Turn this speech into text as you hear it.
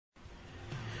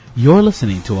You're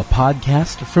listening to a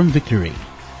podcast from Victory.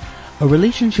 A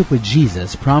relationship with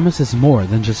Jesus promises more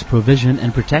than just provision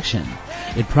and protection.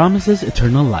 It promises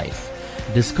eternal life.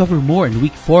 Discover more in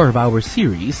week 4 of our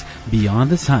series,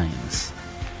 Beyond the Signs.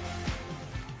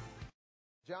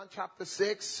 John chapter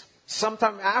 6,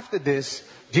 sometime after this,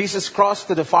 Jesus crossed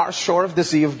to the far shore of the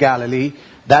Sea of Galilee,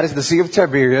 that is the Sea of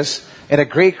Tiberias, and a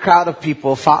great crowd of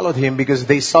people followed him because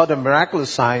they saw the miraculous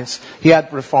signs he had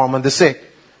performed on the sick.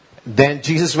 Then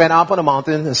Jesus went up on a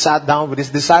mountain and sat down with his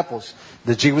disciples.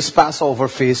 The Jewish Passover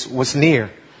feast was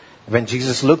near. When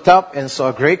Jesus looked up and saw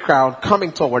a great crowd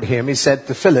coming toward him, he said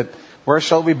to Philip, "Where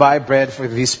shall we buy bread for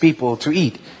these people to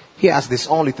eat?" He asked this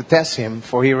only to test him,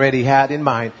 for he already had in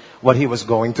mind what he was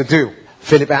going to do.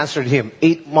 Philip answered him,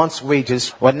 8 months'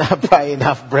 wages would not buy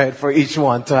enough bread for each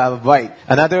one to have a bite.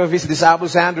 Another of his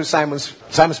disciples, Andrew, Simon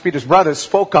Peter's brother,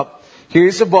 spoke up. "Here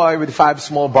is a boy with 5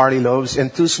 small barley loaves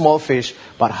and 2 small fish,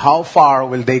 but how far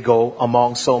will they go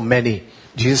among so many?"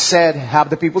 Jesus said, "Have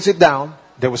the people sit down."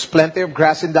 There was plenty of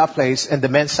grass in that place, and the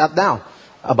men sat down,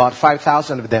 about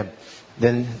 5,000 of them.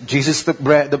 Then Jesus took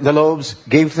bread, the loaves,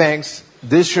 gave thanks,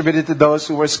 distributed to those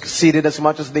who were seated as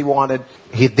much as they wanted.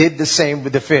 He did the same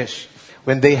with the fish.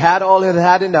 When they had all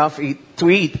had enough to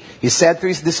eat, he said to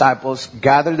his disciples,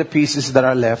 "Gather the pieces that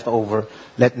are left over.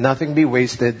 Let nothing be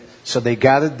wasted." So they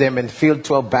gathered them and filled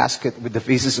 12 baskets with the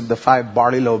pieces of the 5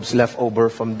 barley loaves left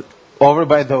over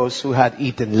by those who had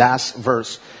eaten. Last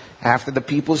verse. After the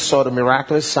people saw the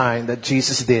miraculous sign that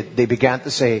Jesus did, they began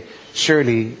to say,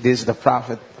 "Surely this is the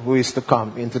prophet who is to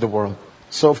come into the world."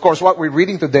 So, of course, what we're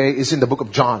reading today is in the book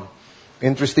of John.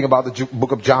 Interesting about the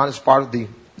book of John is part of the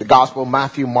Gospel,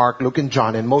 Matthew, Mark, Luke, and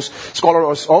John. And most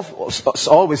scholars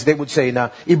always, they would say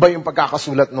na iba yung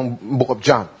pagkakasulat ng book of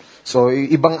John. So,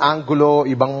 ibang angulo,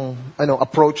 ibang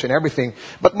approach and everything.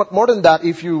 But more than that,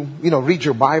 if you read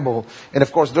your Bible, and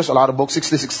of course there's a lot of books,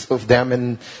 66 of them,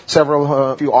 and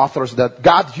several few authors that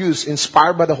God used,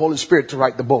 inspired by the Holy Spirit to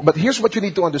write the book. But here's what you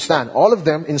need to understand. All of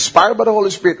them inspired by the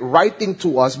Holy Spirit writing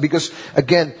to us because,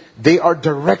 again, they are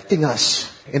directing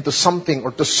us into something or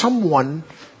to someone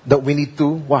that we need to,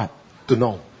 what? To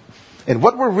know. And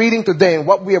what we're reading today and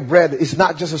what we have read is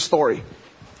not just a story.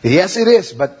 Yes, it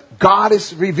is, but God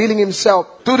is revealing Himself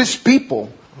to these people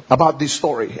about this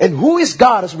story. And who is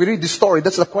God as we read this story?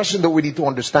 That's the question that we need to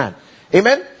understand.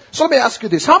 Amen? So let me ask you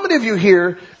this. How many of you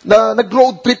here na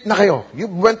nag-road trip na kayo? You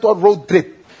went to a road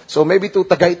trip. So maybe to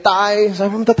Tagaytay.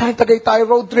 Sabi mo, Tagaytay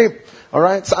road trip.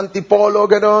 Alright? Sa Antipolo,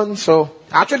 ganon. So,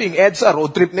 actually, yung EDSA,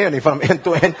 road trip na yun. From end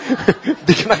to end.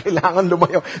 Hindi ka na kailangan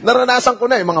lumayo. Naranasan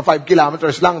ko na yung mga 5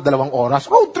 kilometers lang, 2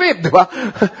 oras. Road trip, di ba?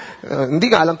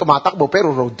 Hindi nga lang tumatakbo,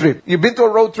 pero road trip. You've been to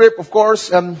a road trip, of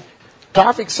course.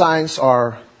 Traffic signs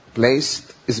are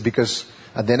placed is because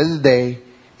at the end of the day,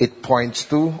 it points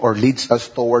to or leads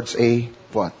us towards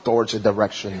towards a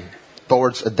direction,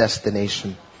 towards a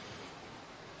destination.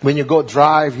 When you go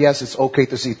drive, yes, it's okay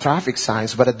to see traffic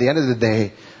signs, but at the end of the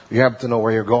day, you have to know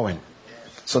where you're going.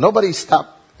 So nobody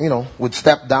would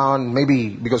step down, maybe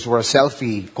because we're a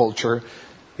selfie culture,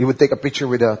 you would take a picture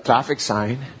with a traffic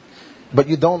sign, but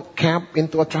you don't camp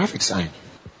into a traffic sign.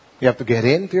 You have to get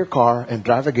into your car and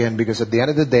drive again because at the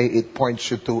end of the day, it points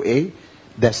you to a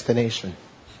destination.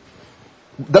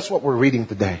 That's what we're reading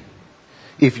today.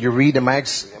 If you read, my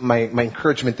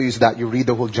encouragement to you is that you read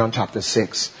the whole John chapter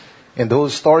 6. And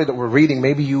those stories that we're reading,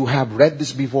 maybe you have read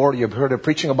this before, you've heard of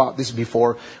preaching about this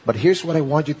before, but here's what I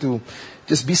want you to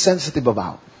just be sensitive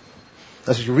about.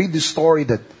 As you read this story,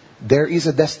 that there is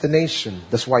a destination.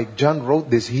 That's why John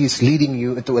wrote this. He is leading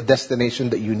you into a destination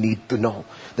that you need to know,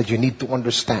 that you need to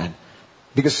understand.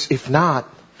 Because if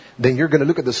not, then you're going to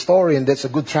look at the story and that's a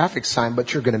good traffic sign,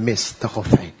 but you're going to miss the whole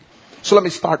thing. So let me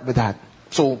start with that.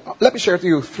 So let me share to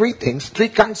you 3 things, 3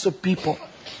 kinds of people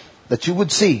that you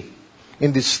would see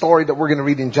in this story that we're going to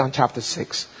read in John chapter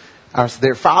 6. As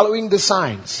they're following the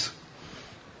signs,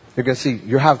 you're going to see,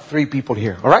 you have 3 people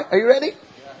here. All right? Are you ready?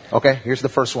 Okay, here's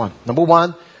the first one. Number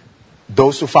 1,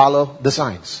 those who follow the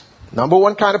signs. Number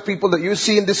 1 kind of people that you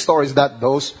see in this story is that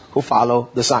those who follow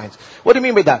the signs. What do you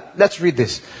mean by that? Let's read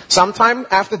this. Sometime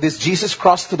after this, Jesus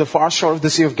crossed to the far shore of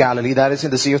the Sea of Galilee, that is in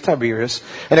the Sea of Tiberias,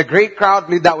 and a great crowd,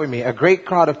 read that with me, a great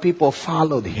crowd of people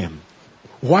followed Him.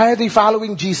 Why are they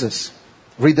following Jesus?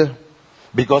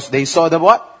 Because they saw the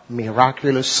what?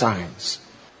 Miraculous signs.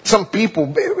 Some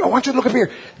people, I want you to look up here.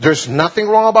 There's nothing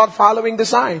wrong about following the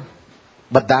sign.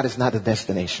 But that is not the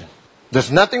destination.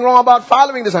 There's nothing wrong about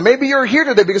following the sign. Maybe you're here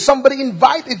today because somebody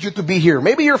invited you to be here.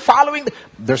 Maybe you're following.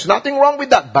 There's nothing wrong with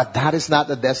that. But that is not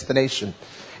the destination.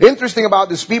 Interesting about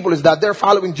these people is that they're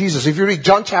following Jesus. If you read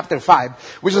John chapter 5,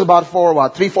 which is about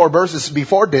 4 verses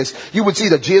before this, you would see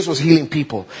that Jesus was healing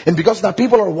people. And because that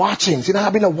people are watching,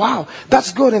 sinabi na, wow,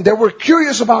 that's good. And they were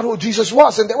curious about who Jesus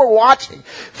was. And they were watching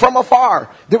from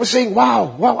afar. They were saying,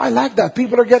 wow, I like that.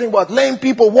 People are getting what? Lame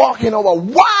people walking over.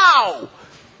 Wow!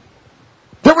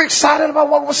 They were excited about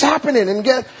what was happening. And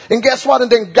guess what?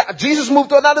 And then Jesus moved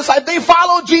to another side. They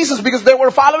followed Jesus because they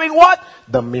were following what?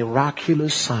 The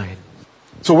miraculous sign.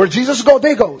 So where Jesus goes,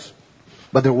 they goes.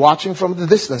 But they're watching from the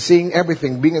distance, seeing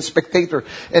everything, being a spectator.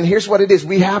 And here's what it is.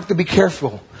 We have to be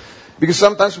careful. Because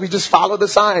sometimes we just follow the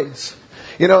signs.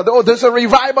 You know, oh, there's a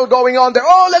revival going on there.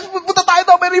 Oh, let's put the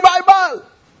title, may revival.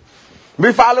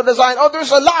 We follow the sign. Oh,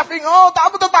 there's a laughing. Oh,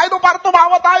 punta tayo para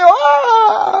tumawa tayo.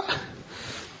 Ah!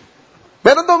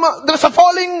 There's a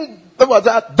falling, what's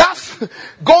that? Dust.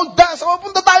 Gold dust. Oh,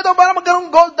 punta tayo doon para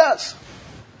magkaroon gold dust.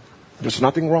 There's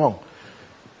nothing wrong.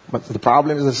 But the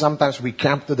problem is that sometimes we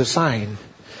camp to the sign,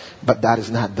 but that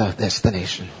is not the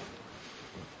destination.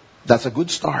 That's a good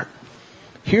start.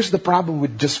 Here's the problem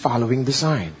with just following the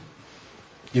sign.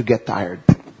 You get tired.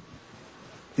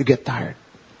 You get tired.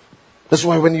 That's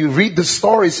why when you read the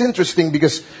story, it's interesting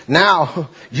because now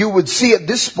you would see at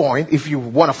this point, if you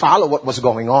want to follow what was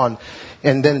going on,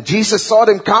 and then Jesus saw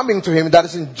them coming to him. That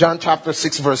is in John chapter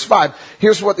 6 verse 5.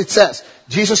 Here's what it says.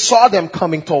 Jesus saw them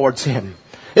coming towards him.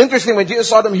 Interesting, when Jesus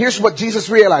saw them, here's what Jesus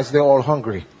realized. They're all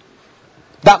hungry.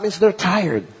 That means they're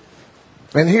tired.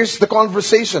 And here's the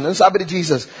conversation. And sabi ni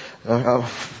Jesus,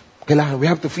 kailangan, we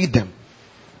have to feed them.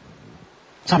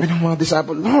 Sabi ng mga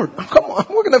disciples, Lord, come on,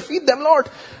 we're going to feed them, Lord.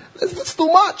 That's too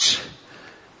much.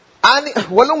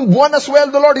 Walong buwan na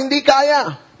sweldo, Lord, hindi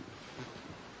kaya.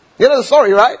 You know the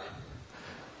story, right?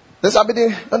 Then sabi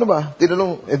ni, ano ba?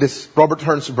 Tinanong, in this Robert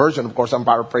Hearn's version, of course, I'm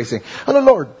paraphrasing. Ano,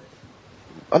 Lord?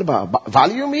 Ano ba?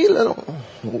 Value meal? Ano?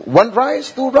 1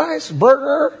 rice, 2 rice,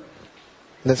 burger?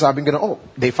 And then sabi nga, oh,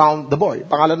 they found the boy.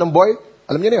 Pangalan ng boy,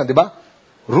 alam niyo na yun, di ba?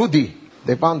 Rudy.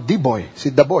 They found the boy, si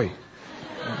the boy.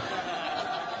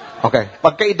 Okay.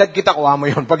 Pagka-edad kita, kuha mo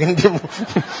yun. Pag hindi mo...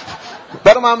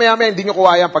 Pero mamaya-maya, hindi nyo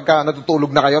kuha yan. Pagka natutulog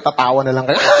na kayo, tatawa na lang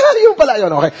kayo. Yung pala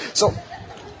yun. Okay. So,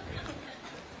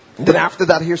 then after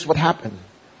that, here's what happened.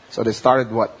 So they started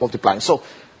what? Multiplying. So,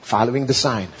 following the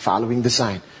sign, following the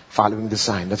sign, following the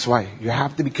sign. That's why you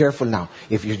have to be careful now.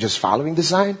 If you're just following the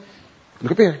sign,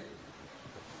 look up here.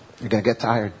 You're going to get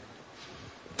tired.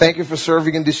 Thank you for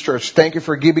serving in this church. Thank you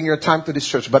for giving your time to this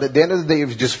church. But at the end of the day, if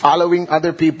you're just following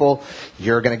other people,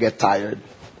 you're going to get tired.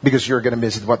 Because you're going to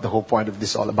miss what the whole point of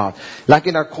this is all about. Like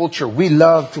in our culture, we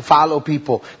love to follow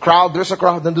people. Crowd, there's a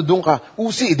crowd, nandudun ka.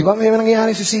 Usi, di ba may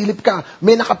nangyayari si silip ka?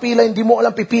 May nakapila, hindi mo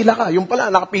alam, pipila ka. Yung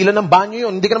pala, nakapila ng banyo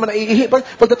yun. Hindi ka naman naiihi.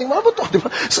 Pagdating mo, ano to? Di ba?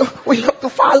 So, we have to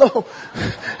follow.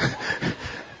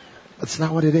 That's not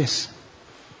what it is.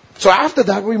 So after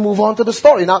that, we move on to the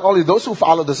story. Not only those who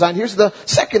follow the sign. Here's the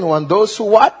second one. Those who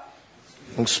what?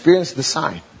 Experience the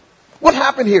sign. What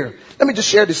happened here? Let me just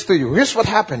share this to you. Here's what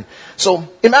happened. So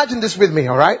imagine this with me,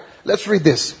 all right? Let's read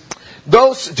this.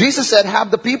 Jesus said, have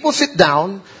the people sit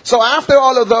down. So after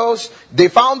all of those, they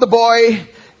found the boy.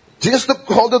 Jesus took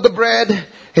hold of the bread.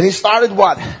 And he started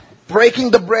what? Breaking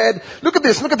the bread. Look at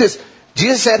this. Look at this.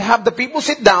 Jesus said, have the people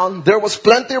sit down. There was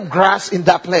plenty of grass in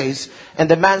that place. And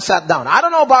the man sat down. I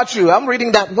don't know about you. I'm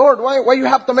reading that. Lord, why you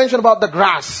have to mention about the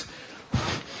grass?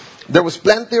 There was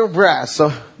plenty of grass.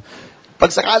 So, pag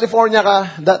sa California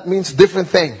ka, that means different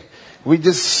thing. We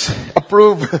just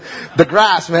approve the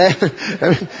grass, man.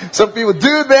 I mean, some people,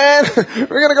 dude, man,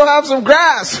 we're going to go have some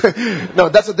grass. No,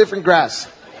 that's a different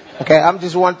grass. Okay, I'm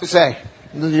just want to say,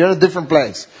 you're in a different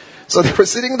place. So they were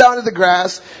sitting down in the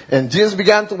grass, and Jesus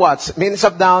began to watch. Men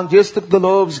sat down, Jesus took the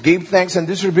loaves, gave thanks, and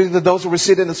distributed to those who were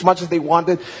sitting as much as they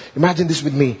wanted. Imagine this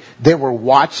with me. They were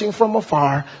watching from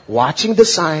afar, watching the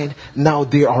sign. Now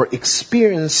they are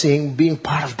experiencing being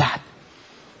part of that.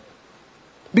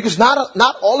 Because not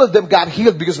all of them got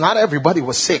healed, because not everybody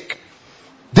was sick.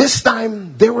 This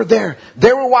time, they were there.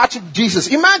 They were watching Jesus.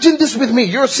 Imagine this with me.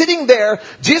 You're sitting there.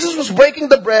 Jesus was breaking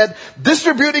the bread,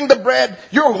 distributing the bread.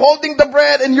 You're holding the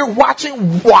bread and you're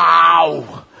watching.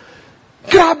 Wow!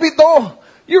 Grabe to.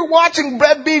 You're watching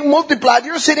bread being multiplied.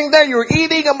 You're sitting there. You're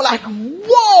eating. I'm like,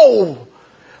 whoa!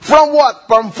 From what?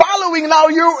 From following, now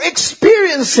you're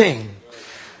experiencing.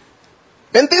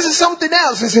 And this is something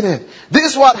else, isn't it?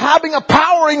 This is what? Having a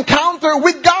power encounter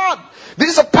with God.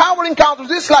 This is a power encounter.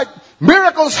 This is like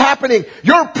miracles happening.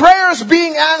 Your prayers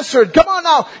being answered. Come on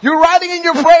now. You're writing in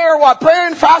your prayer what? Prayer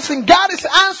and fasting. God is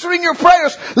answering your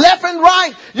prayers left and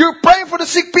right. You're praying for the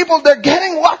sick people. They're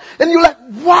getting what? And you're like,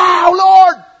 wow,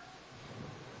 Lord.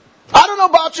 I don't know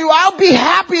about you. I'll be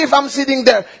happy if I'm sitting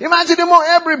there. Imagine mo,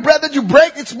 every bread that you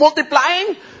break, it's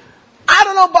multiplying. I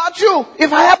don't know about you.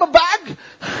 If I have a bag.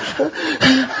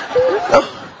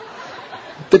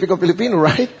 Typical Filipino,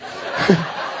 right?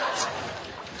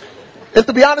 And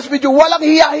to be honest with you, walang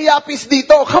hiya-hiya piece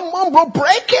dito. Come on, bro,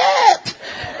 break it!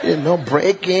 You know,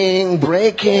 breaking.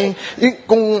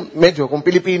 Kung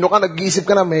Pilipino ka, nag-iisip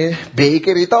ka na, may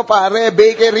bakery to, pare,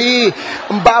 bakery.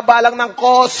 Ang baba lang ng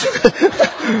cost.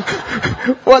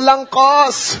 Walang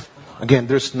cost. Again,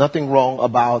 there's nothing wrong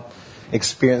about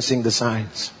experiencing the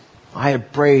signs. I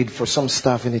have prayed for some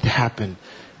stuff and it happened.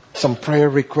 Some prayer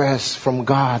requests from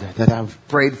God that I've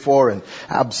prayed for and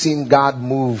I've seen God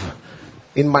move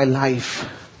in my life.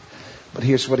 But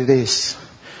here's what it is.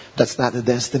 That's not the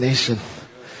destination.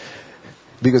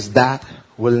 Because that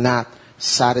will not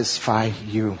satisfy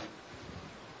you.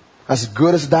 As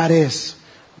good as that is,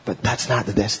 but that's not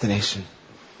the destination.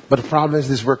 But the problem is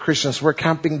this, we're Christians, we're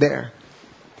camping there.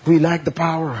 We like the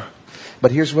power. But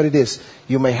here's what it is.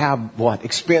 You may have what?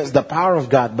 Experienced the power of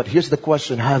God. But here's the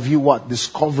question. Have you what?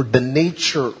 Discovered the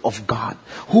nature of God?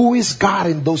 Who is God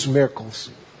in those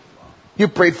miracles? You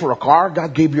prayed for a car.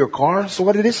 God gave you a car. So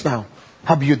what it is now?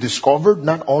 Have you discovered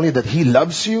not only that He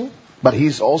loves you, but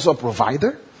He's also a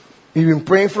provider? You've been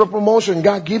praying for a promotion.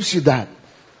 God gives you that.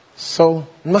 So,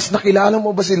 mas nakilala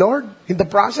mo ba si Lord in the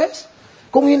process?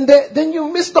 Kung hindi, then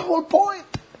you miss the whole point.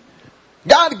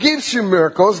 God gives you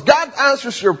miracles. God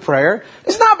answers your prayer.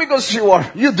 It's not because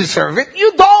you deserve it.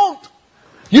 You don't.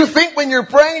 You think when you're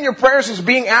praying and your prayers is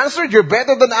being answered, you're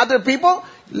better than other people?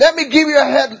 Let me give you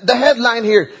the headline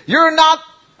here. You're not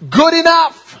good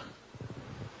enough.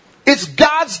 It's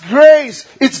God's grace.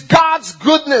 It's God's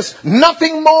goodness.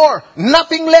 Nothing more.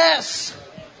 Nothing less.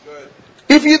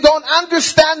 If you don't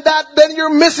understand that, then you're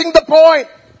missing the point.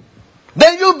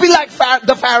 Then you'll be like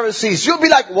the Pharisees. You'll be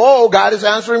like, whoa, God is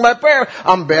answering my prayer.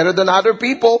 I'm better than other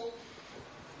people.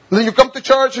 Then you come to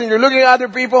church and you're looking at other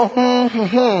people.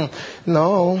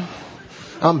 No,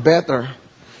 I'm better.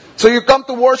 So you come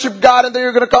to worship God and then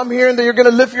you're going to come here and then you're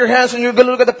going to lift your hands and you're going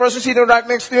to look at the person sitting right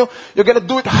next to you. You're going to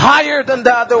do it higher than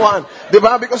the other one.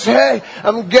 Because, hey,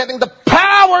 I'm getting the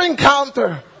power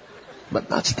encounter. But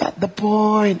that's not the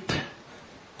point.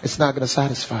 It's not going to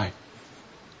satisfy.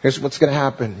 Here's what's going to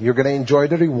happen. You're going to enjoy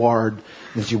the reward,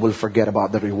 but you will forget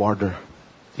about the rewarder.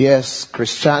 Yes,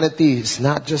 Christianity is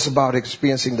not just about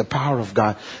experiencing the power of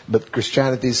God, but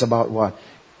Christianity is about what?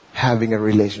 Having a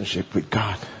relationship with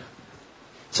God.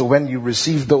 So when you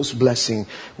receive those blessings,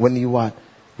 when you what?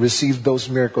 Receive those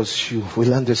miracles, you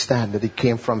will understand that it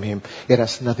came from Him. It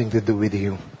has nothing to do with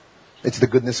you. It's the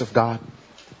goodness of God.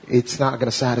 It's not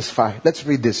going to satisfy. Let's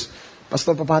read this.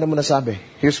 Pastor, paano mo nasabi?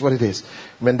 Here's what it is.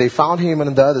 When they found Him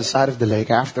on the other side of the lake,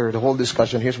 after the whole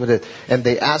discussion, here's what it is. And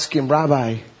they asked Him,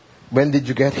 Rabbi, when did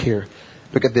you get here?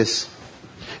 Look at this.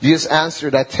 Jesus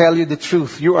answered, I tell you the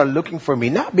truth. You are looking for me,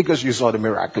 not because you saw the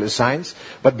miraculous signs,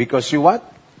 but because you what?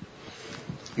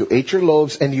 You ate your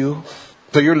loaves and you...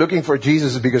 So you're looking for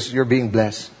Jesus because you're being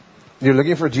blessed. You're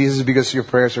looking for Jesus because your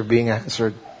prayers are being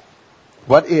answered.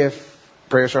 What if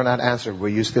prayers are not answered? Will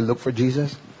you still look for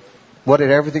Jesus? What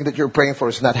if everything that you're praying for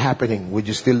is not happening? Would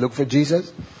you still look for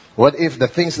Jesus? What if the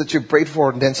things that you prayed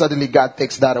for and then suddenly God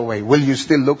takes that away? Will you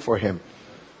still look for Him?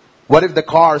 What if the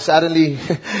car suddenly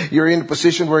you're in a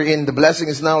position wherein the blessing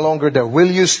is no longer there? Will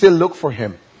you still look for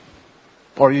Him?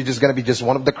 Or are you just going to be just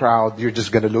one of the crowd? You're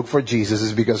just going to look for Jesus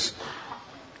is because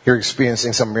you're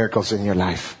experiencing some miracles in your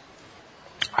life.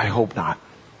 I hope not.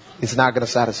 It's not going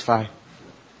to satisfy.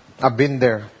 I've been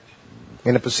there.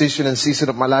 In a position and season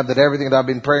of my life that everything that I've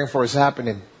been praying for is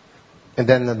happening. And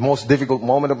then the most difficult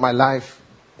moment of my life,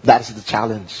 that's the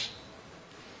challenge.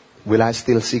 Will I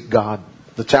still seek God?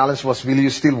 The challenge was, will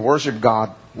you still worship God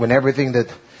when everything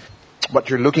that what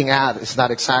you're looking at is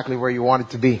not exactly where you want it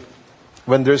to be?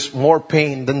 When there's more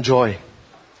pain than joy,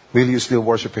 will you still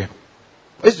worship Him?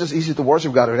 It's just easy to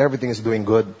worship God when everything is doing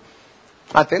good.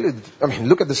 I tell you,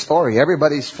 look at the story.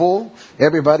 Everybody's full.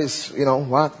 Everybody's,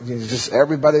 just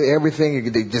everybody,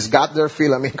 everything. They just got their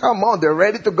fill. Come on, they're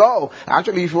ready to go.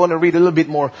 Actually, if you want to read a little bit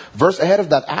more, verse ahead of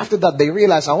that, after that, they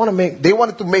realized they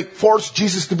wanted to force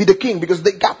Jesus to be the king because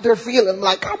they got their fill. And I'm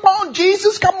like, come on,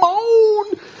 Jesus, come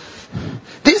on.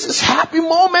 This is happy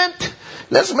moment.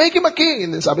 Let's make Him a king.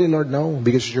 And then sabi ni Lord, no,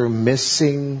 because you're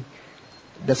missing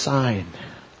the sign.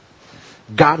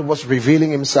 God was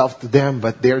revealing Himself to them,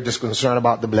 but they're just concerned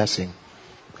about the blessing.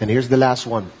 And here's the last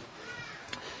one.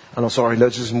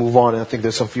 Let's just move on. I think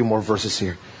there's a few more verses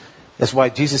here. That's why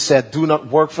Jesus said, do not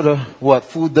work for the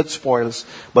food that spoils,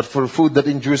 but for food that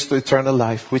endures to eternal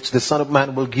life, which the Son of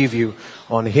Man will give you.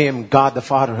 On Him, God the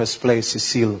Father has placed His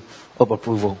seal of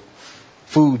approval.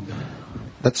 Food.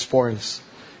 that spoils.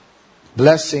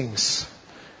 Blessings.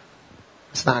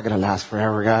 It's not going to last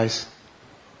forever, guys.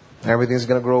 Everything's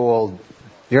going to grow old.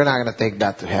 You're not going to take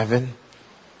that to heaven.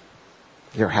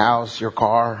 Your house, your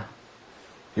car,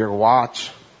 your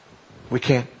watch. We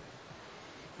can't.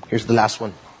 Here's the last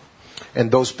one.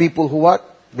 And those people who what?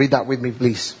 Read that with me,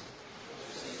 please.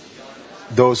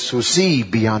 Those who see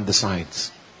beyond the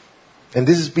signs. And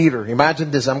this is Peter.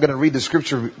 Imagine this. I'm going to read the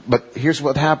scripture, but here's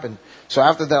what happened. So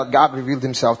after that, God revealed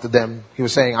himself to them. He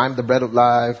was saying, I'm the bread of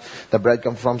life. The bread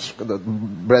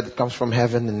that comes from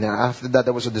heaven. And after that,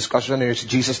 there was a discussion. Here's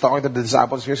Jesus talking to the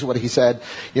disciples. Here's what he said.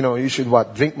 You should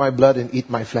what? Drink my blood and eat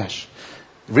my flesh.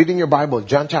 Reading your Bible,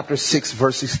 John chapter 6,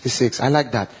 verse 66. I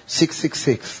like that.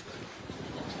 666.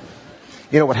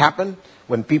 You know what happened?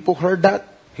 When people heard that,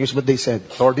 here's what they said.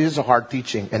 Lord, this is a hard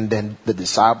teaching. And then the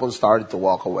disciples started to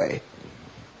walk away.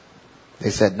 They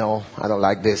said, no, I don't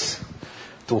like this.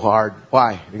 Too hard.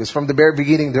 Why? Because from the very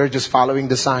beginning, they're just following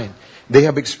the sign. They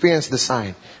have experienced the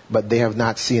sign, but they have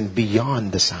not seen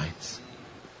beyond the signs.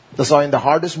 That's why in the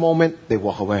hardest moment, they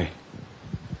walk away.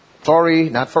 Sorry,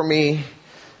 not for me.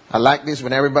 I like this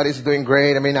when everybody's doing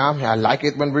great. I like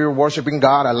it when we were worshiping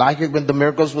God. I like it when the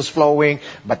miracles was flowing.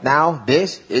 But now,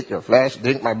 this, eat your flesh,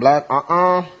 drink my blood.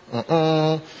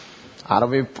 I'm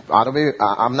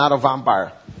not a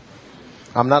vampire.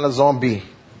 I'm not a zombie.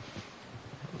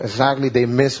 Exactly, they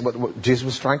missed what Jesus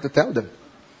was trying to tell them.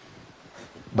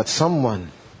 But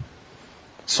someone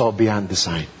saw beyond the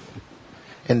sign.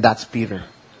 And that's Peter.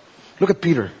 Look at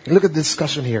Peter. Look at the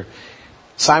discussion here.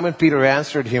 Simon Peter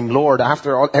answered him, Lord,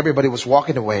 after everybody was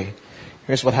walking away.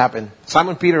 Here's what happened.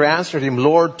 Simon Peter answered him,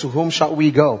 Lord, to whom shall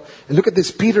we go? And look at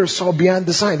this. Peter saw beyond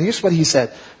the sign. Here's what he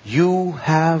said. You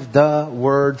have the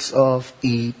words of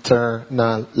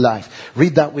eternal life.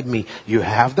 Read that with me. You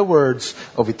have the words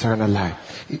of eternal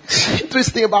life. It's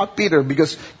interesting about Peter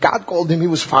because God called him. He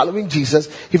was following Jesus.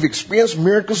 He experienced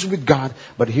miracles with God.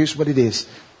 But here's what it is.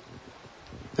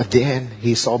 At the end,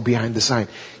 he saw behind the sign.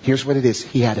 Here's what it is.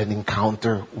 He had an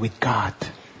encounter with God.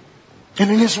 And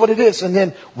it is what it is. And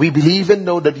then we believe and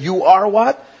know that you are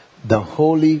what? The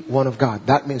Holy One of God.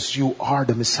 That means you are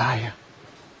the Messiah.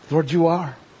 Lord, you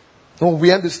are. Oh,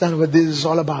 we understand what this is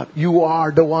all about. You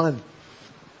are the one.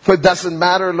 So it doesn't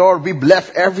matter, Lord. We've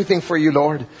left everything for you,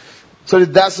 Lord. So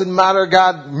it doesn't matter,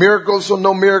 God. Miracles or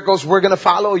no miracles, we're going to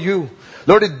follow you.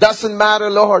 Lord, it doesn't matter,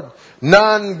 Lord.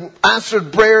 None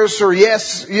answered prayers or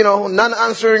yes, none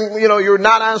answering, you're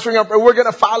not answering our prayer. We're going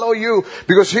to follow you.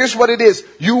 Because here's what it is.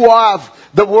 You have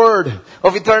the word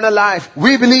of eternal life.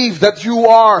 We believe that you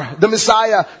are the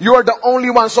Messiah. You are the only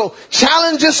one. So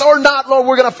challenges or not, Lord,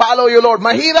 we're going to follow you, Lord.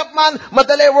 Mahirap man,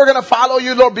 madali, we're going to follow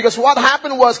you, Lord. Because what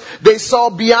happened was they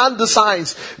saw beyond the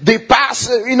signs. They passed,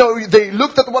 they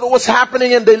looked at what was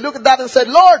happening and they looked at that and said,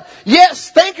 Lord,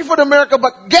 yes, thank you for the miracle.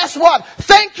 But guess what?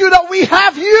 Thank you that we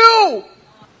have you.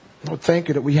 Lord, thank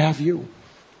you that we have you.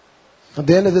 At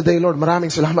the end of the day, Lord,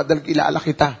 maraming salamat dahil kilala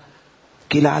kita.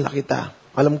 Kilala kita.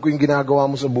 Alam ko yung ginagawa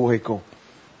mo sa buhay ko.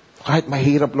 Kahit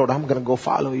mahirap, Lord, I'm gonna go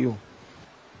follow you.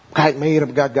 Kahit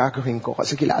mahirap gagawin ko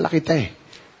kasi kilala kita eh.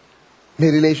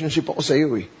 May relationship ako sa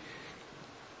iyo eh.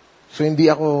 So hindi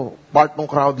ako part ng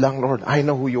crowd lang, Lord. I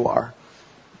know who you are.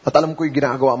 At alam ko yung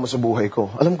ginagawa mo sa buhay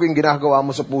ko. Alam ko yung ginagawa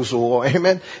mo sa puso ko.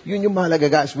 Amen? Yun yung mahalaga,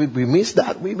 guys. We miss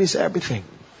that. We miss everything.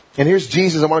 And here's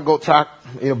Jesus. I want to go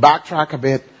backtrack a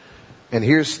bit. And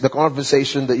here's the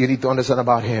conversation that you need to understand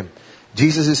about him.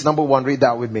 Jesus is number one. Read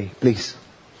that with me, please.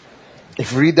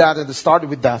 If you read that and start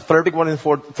with that, 32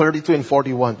 and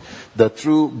 41, the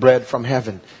true bread from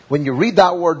heaven. When you read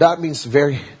that word, that means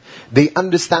they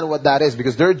understand what that is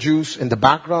because they're Jews. In the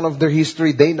background of their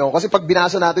history, they know. Kasi pag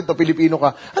binasa natin to Pilipino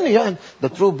ka, ano yan? The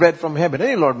true bread from heaven.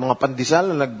 Ano Lord? Mga pandesal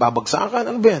na nagbabagsakan?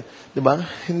 Ano ba yan? Diba?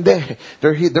 Hindi.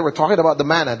 They were talking about the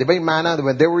manna. Diba yung manna?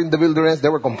 When they were in the wilderness, they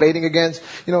were complaining against,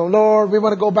 Lord, we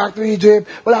want to go back to Egypt.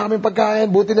 Wala kaming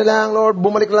pagkain. Buti na lang, Lord.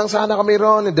 Bumalik lang sana kami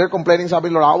ron. And they're complaining,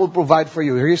 sabi, Lord, I will provide for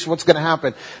you. Here's what's going to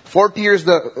happen. 40 years,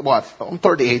 I'm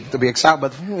 38 to be exact,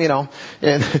 but,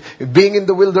 and being in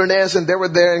the wilderness and they were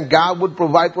there and God would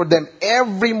provide for them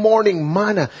every morning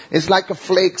manna. It's like a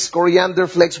flakes, coriander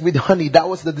flakes with honey. That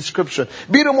was the description.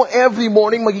 Biro mo every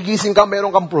morning magigising ka,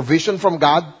 meron kang provision from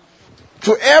God.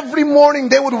 So every morning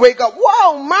they would wake up,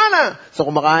 wow, manna! So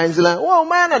kumakain sila, wow,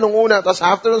 manna nung una. Tapos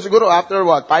after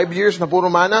 5 years na puro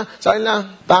manna, sabi nila,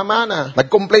 tama na.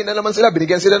 Nag-complain na naman sila,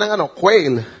 binigyan sila ng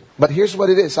quail. But here's what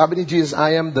it is. Sabi ni Jesus,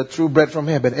 I am the true bread from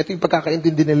heaven. Ito yung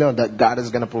pagkakaintindi nila that God is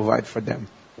going to provide for them.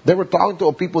 They were talking to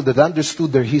a people that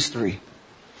understood their history.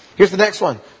 Here's the next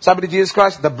one. Sabi ni Jesus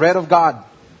Christ, the bread of God.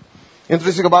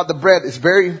 Interesting about the bread, it's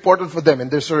very important for them. And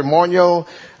there's ceremonial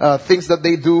things that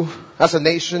they do as a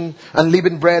nation.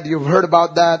 Unleavened bread, you've heard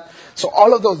about that. So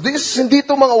all of those. This, hindi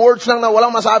to mga words lang na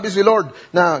walang masabi si Lord.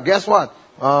 Na, guess what?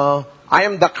 I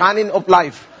am the kanin of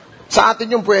life. Sa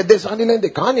atin yung pwede, sa kanila hindi.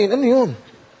 Kanin, ano yun?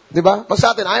 Diba? Pag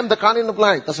sa atin, I am the kanin of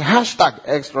life. That's a hashtag,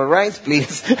 extra rice,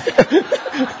 please.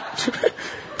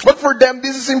 But for them,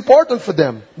 this is important for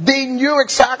them. They knew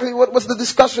exactly what was the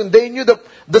discussion. They knew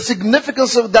the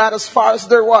significance of that as far as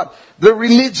their what? Their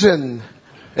religion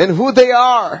and who they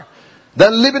are. The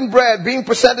unleavened bread being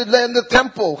presented in the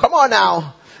temple. Come on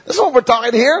now. That's what we're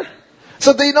talking here.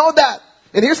 So they know that.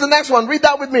 And here's the next one. Read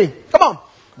that with me. Come on.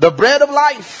 The bread of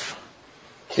life.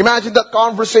 Imagine that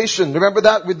conversation. Remember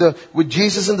that with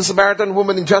Jesus and the Samaritan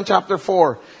woman in John chapter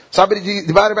 4. Sabi ni,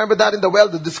 di ba, remember that in the well,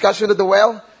 the discussion at the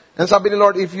well? And sabi ni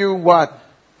Lord, if you what?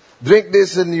 Drink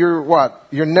this and you're what?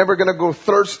 You're never gonna go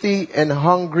thirsty and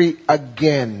hungry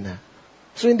again.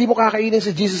 So hindi mo kakainin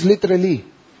si Jesus literally.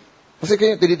 Kasi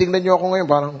kayo, tinitingnan nyo ako ngayon,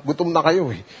 parang gutom na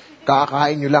kayo eh.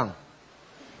 Kakakain nyo lang.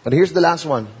 But here's the last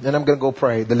one. Then I'm gonna go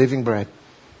pray. The living bread.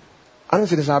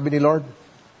 Anong sinasabi ni Lord?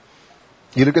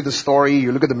 You look at the story,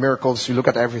 you look at the miracles, you look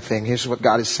at everything. Here's what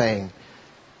God is saying.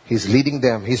 He's leading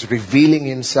them. He's revealing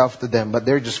Himself to them. But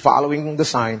they're just following the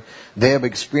sign. They have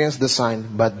experienced the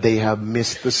sign, but they have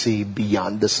missed to see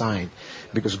beyond the sign.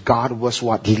 Because God was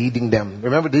what? Leading them.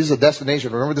 Remember, this is a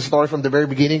destination. Remember the story from the very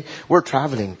beginning? We're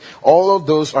traveling. All of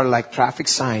those are like traffic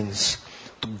signs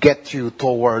to get you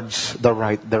towards the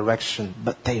right direction.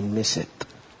 But they miss it.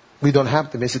 We don't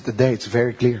have to miss it today. It's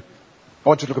very clear. I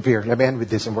want you to look up here. Let me end with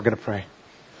this and we're going to pray.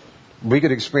 We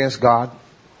could experience God.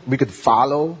 We could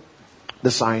follow the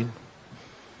sign.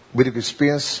 We could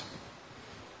experience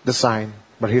the sign.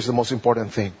 But here's the most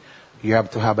important thing. You have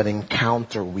to have an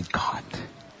encounter with God.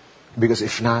 Because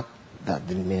if not, that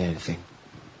didn't mean anything.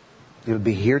 You'll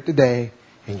be here today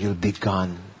and you'll be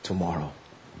gone tomorrow.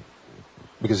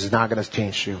 Because it's not going to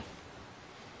change you.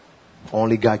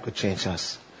 Only God could change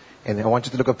us. And I want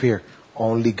you to look up here.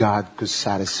 Only God could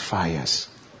satisfy us.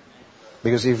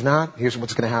 Because if not, here's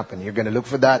what's going to happen. You're going to look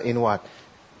for that in what?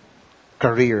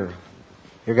 Career.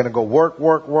 You're going to go work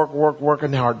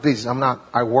and hard. Please,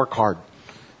 I work hard.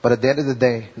 But at the end of the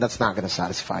day, that's not going to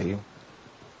satisfy you.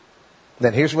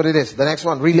 Then here's what it is. The next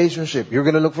one, relationship. You're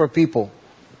going to look for people.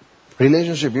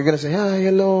 Relationship. You're going to say, hi,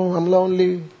 hello, I'm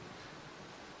lonely.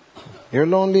 You're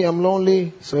lonely, I'm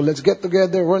lonely. So let's get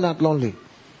together. We're not lonely.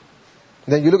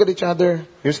 Then you look at each other,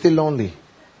 you're still lonely.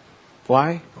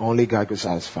 Why? Only God could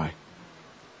satisfy.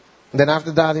 Then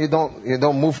after that, you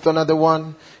don't move to another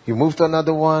one. You move to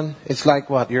another one. It's like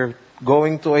what? You're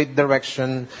going to a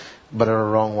direction, but a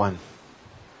wrong one.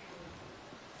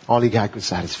 Only God could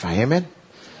satisfy. Amen?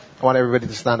 I want everybody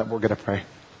to stand up. We're going to pray.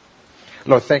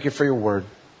 Lord, thank you for your word.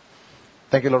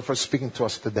 Thank you, Lord, for speaking to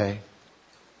us today.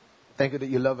 Thank you that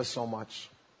you love us so much,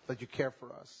 that you care for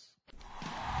us.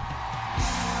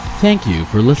 Thank you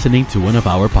for listening to one of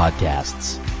our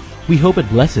podcasts. We hope it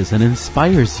blesses and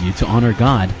inspires you to honor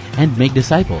God and make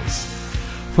disciples.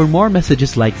 For more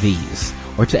messages like these,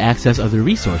 or to access other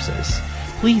resources,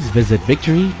 please visit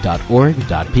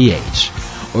victory.org.ph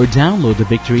or download the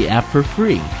Victory app for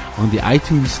free on the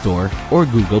iTunes Store or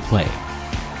Google Play.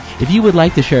 If you would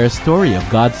like to share a story of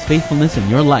God's faithfulness in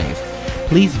your life,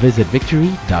 please visit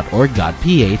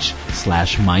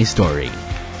victory.org.ph/mystory.